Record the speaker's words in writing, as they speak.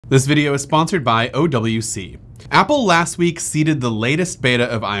This video is sponsored by OWC. Apple last week seeded the latest beta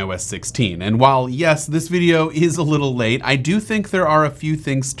of iOS 16, and while yes, this video is a little late, I do think there are a few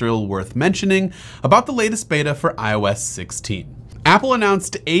things still worth mentioning about the latest beta for iOS 16. Apple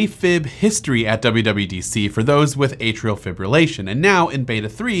announced Afib History at WWDC for those with atrial fibrillation, and now in Beta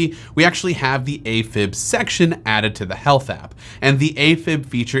 3, we actually have the Afib section added to the Health app, and the Afib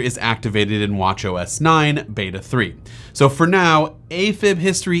feature is activated in watchOS 9 Beta 3. So for now, Afib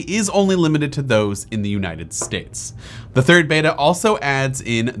History is only limited to those in the United States. The third beta also adds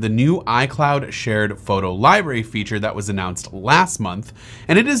in the new iCloud shared photo library feature that was announced last month,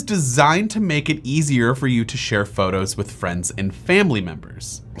 and it is designed to make it easier for you to share photos with friends and family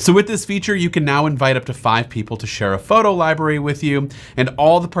members. So with this feature, you can now invite up to 5 people to share a photo library with you, and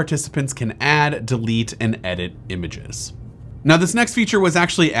all the participants can add, delete, and edit images. Now, this next feature was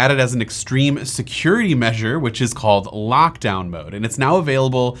actually added as an extreme security measure, which is called lockdown mode, and it's now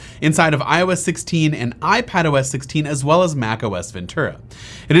available inside of iOS 16 and iPadOS 16, as well as macOS Ventura.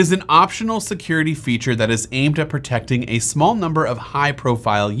 It is an optional security feature that is aimed at protecting a small number of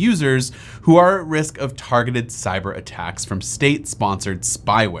high-profile users who are at risk of targeted cyber attacks from state-sponsored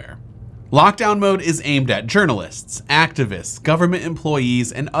spyware. Lockdown mode is aimed at journalists, activists, government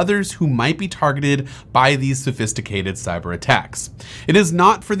employees, and others who might be targeted by these sophisticated cyber attacks. It is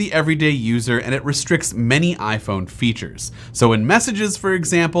not for the everyday user, and it restricts many iPhone features. So in Messages, for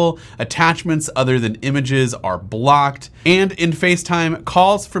example, attachments other than images are blocked, and in FaceTime,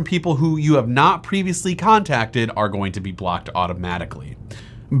 calls from people who you have not previously contacted are going to be blocked automatically.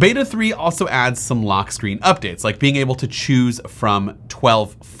 Beta 3 also adds some lock screen updates, like being able to choose from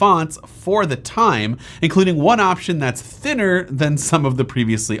 12 fonts for the time, including one option that's thinner than some of the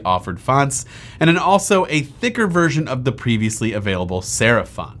previously offered fonts, and then also a thicker version of the previously available serif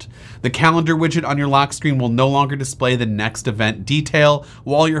font. The calendar widget on your lock screen will no longer display the next event detail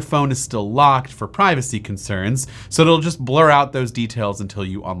while your phone is still locked for privacy concerns, so it'll just blur out those details until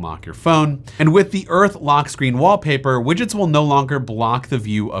you unlock your phone. And with the Earth lock screen wallpaper, widgets will no longer block the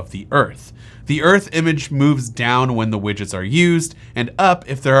view of the Earth. The Earth image moves down when the widgets are used, and up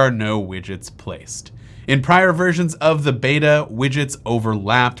if there are no widgets placed. In prior versions of the beta, widgets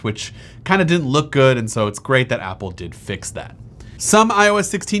overlapped, which kind of didn't look good, and so it's great that Apple did fix that. Some iOS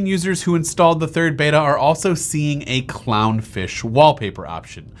 16 users who installed the third beta are also seeing a Clownfish Wallpaper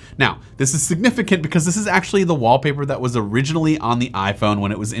option. Now, this is significant because this is actually the wallpaper that was originally on the iPhone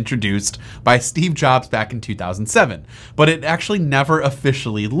when it was introduced by Steve Jobs back in 2007, but it actually never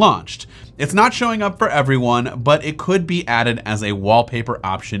officially launched. It's not showing up for everyone, but it could be added as a wallpaper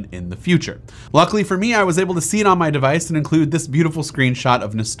option in the future. Luckily for me, I was able to see it on my device and include this beautiful screenshot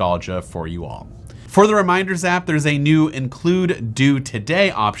of nostalgia for you all. For the Reminders app, there's a new Include Due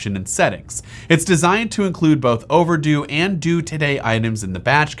Today option in settings. It's designed to include both overdue and due today items in the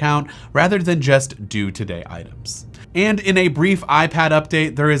batch count, rather than just due today items. And in a brief iPad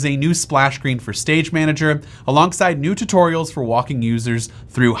update, there is a new splash screen for Stage Manager, alongside new tutorials for walking users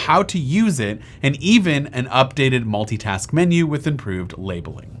through how to use it, and even an updated multitask menu with improved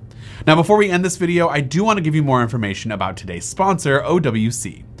labeling. Now, before we end this video, I do want to give you more information about today's sponsor,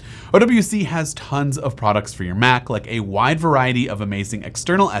 OWC. OWC has tons of products for your Mac, like a wide variety of amazing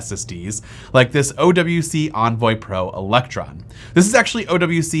external SSDs, like this OWC Envoy Pro Electron. This is actually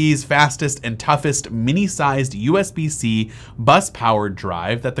OWC's fastest and toughest mini-sized USB-C bus-powered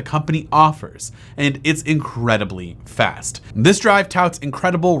drive that the company offers, and it's incredibly fast. This drive touts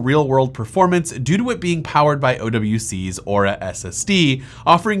incredible real-world performance due to it being powered by OWC's Aura SSD,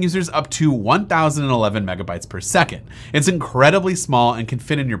 offering users up to 1011 megabytes per second. It's incredibly small and can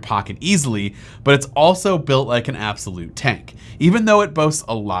fit in your pocket easily, but it's also built like an absolute tank. Even though it boasts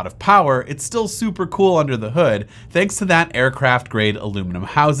a lot of power, it's still super cool under the hood thanks to that aircraft-grade aluminum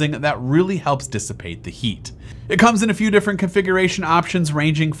housing that really helps dissipate the heat. It comes in a few different configuration options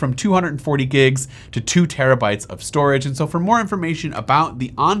ranging from 240 gigs to 2 terabytes of storage, and so for more information about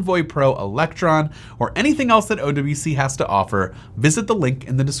the Envoy Pro Electron or anything else that OWC has to offer, visit the link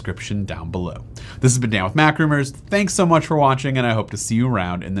in the description down below. This has been Dan with Mac Rumors. Thanks so much for watching, and I hope to see you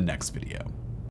around in the next video.